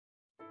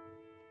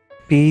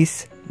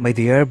Peace, my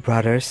dear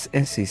brothers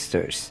and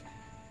sisters.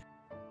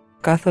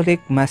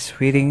 Catholic Mass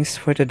readings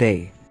for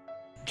today,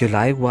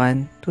 July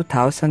 1,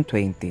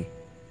 2020,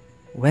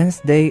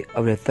 Wednesday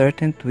of the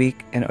 13th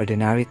week in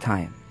Ordinary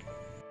Time.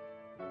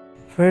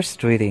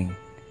 First reading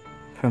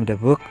from the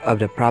book of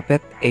the prophet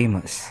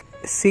Amos.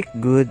 Seek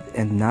good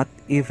and not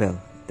evil,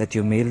 that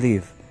you may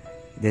live.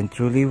 Then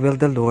truly will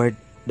the Lord,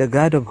 the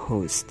God of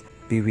hosts,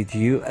 be with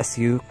you as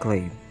you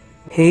claim.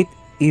 Hate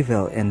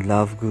evil and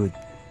love good,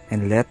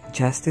 and let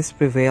justice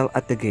prevail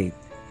at the gate.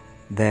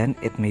 Then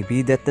it may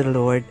be that the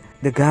Lord,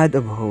 the God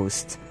of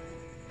hosts,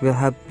 will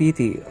have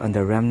pity on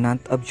the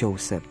remnant of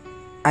Joseph.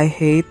 I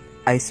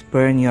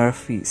spurn your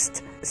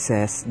feast,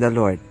 says the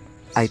Lord.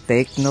 I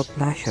take no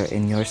pleasure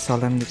in your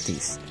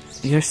solemnities.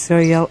 Your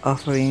cereal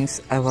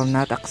offerings I will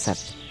not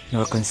accept,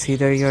 nor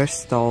consider your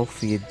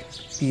stall-fed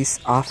peace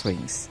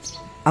offerings.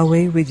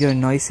 Away with your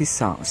noisy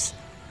songs.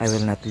 I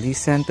will not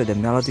listen to the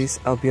melodies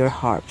of your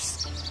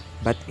harps.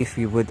 But if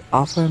you would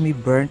offer me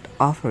burnt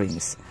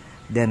offerings,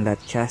 then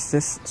let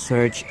justice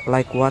surge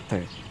like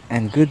water,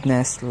 and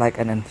goodness like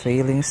an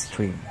unfailing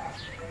stream.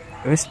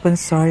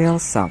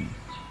 Responsorial Psalm.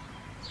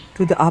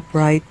 To the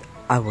upright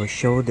I will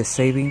show the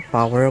saving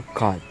power of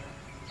God.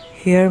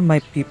 Hear my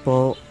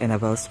people, and I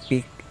will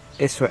speak,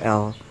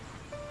 Israel.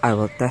 I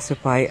will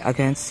testify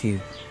against you.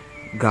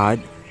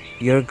 God,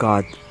 your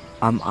God,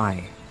 am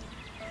I.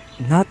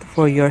 Not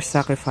for your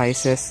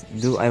sacrifices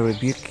do I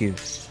rebuke you,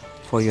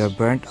 for your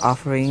burnt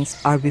offerings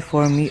are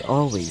before me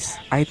always.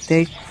 I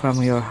take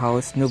from your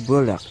house no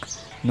bullock,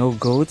 no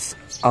goats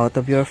out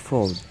of your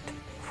fold.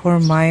 For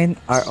mine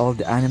are all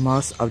the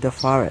animals of the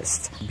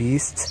forest,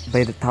 beasts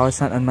by the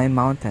thousand on my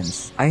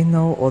mountains. I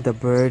know all the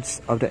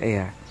birds of the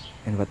air,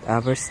 and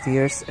whatever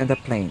steers in the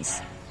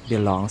plains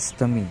belongs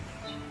to me.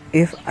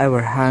 If I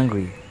were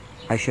hungry,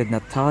 I should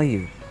not tell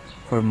you,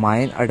 for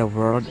mine are the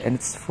world and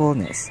its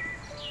fullness.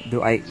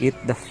 Do I eat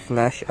the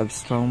flesh of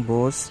strong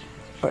bulls,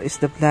 or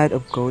is the blood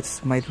of goats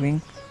my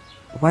drink?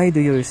 Why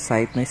do you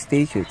recite my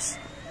statutes,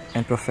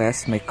 and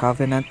profess my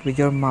covenant with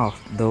your mouth,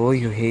 though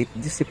you hate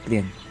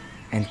discipline,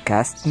 and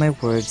cast my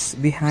words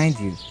behind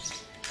you?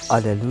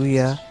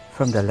 Alleluia,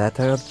 from the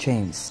letter of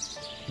James.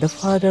 The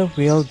Father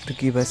willed to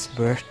give us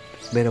birth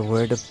by the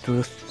word of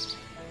truth,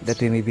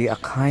 that we may be a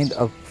kind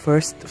of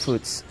first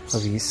fruits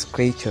of His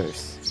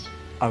creatures.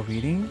 A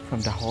reading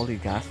from the Holy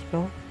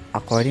Gospel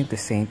according to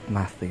St.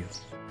 Matthew.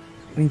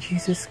 When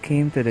Jesus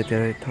came to the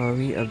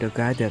territory of the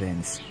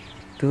Gadarenes,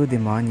 two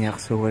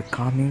demoniacs who were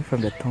coming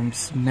from the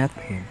tombs met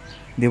him.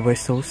 They were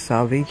so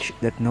savage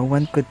that no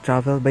one could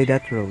travel by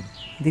that road.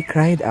 They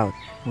cried out,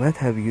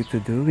 "What have you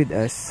to do with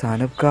us,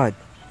 Son of God?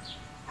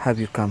 Have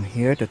you come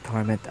here to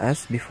torment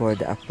us before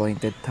the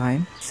appointed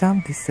time?"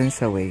 Some distance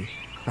away,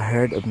 a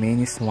herd of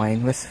many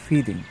swine was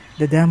feeding.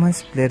 The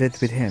demons pleaded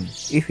with him,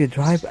 "If you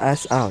drive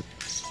us out,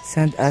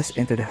 send us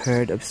into the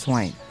herd of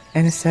swine."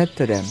 And he said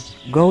to them,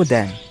 "Go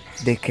then."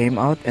 They came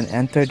out and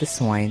entered the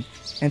swine,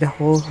 and the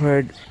whole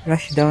herd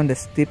rushed down the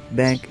steep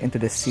bank into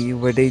the sea,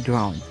 where they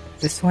drowned.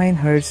 The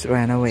swineherds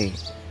ran away,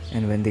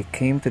 and when they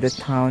came to the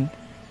town,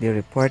 they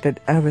reported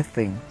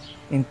everything,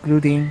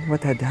 including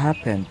what had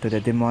happened to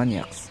the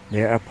demoniacs.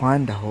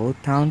 Thereupon the whole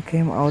town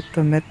came out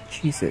to meet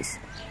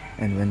Jesus,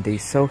 and when they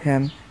saw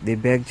him, they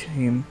begged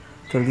him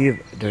to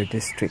leave their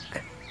district.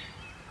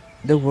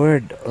 The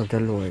word of the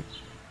Lord.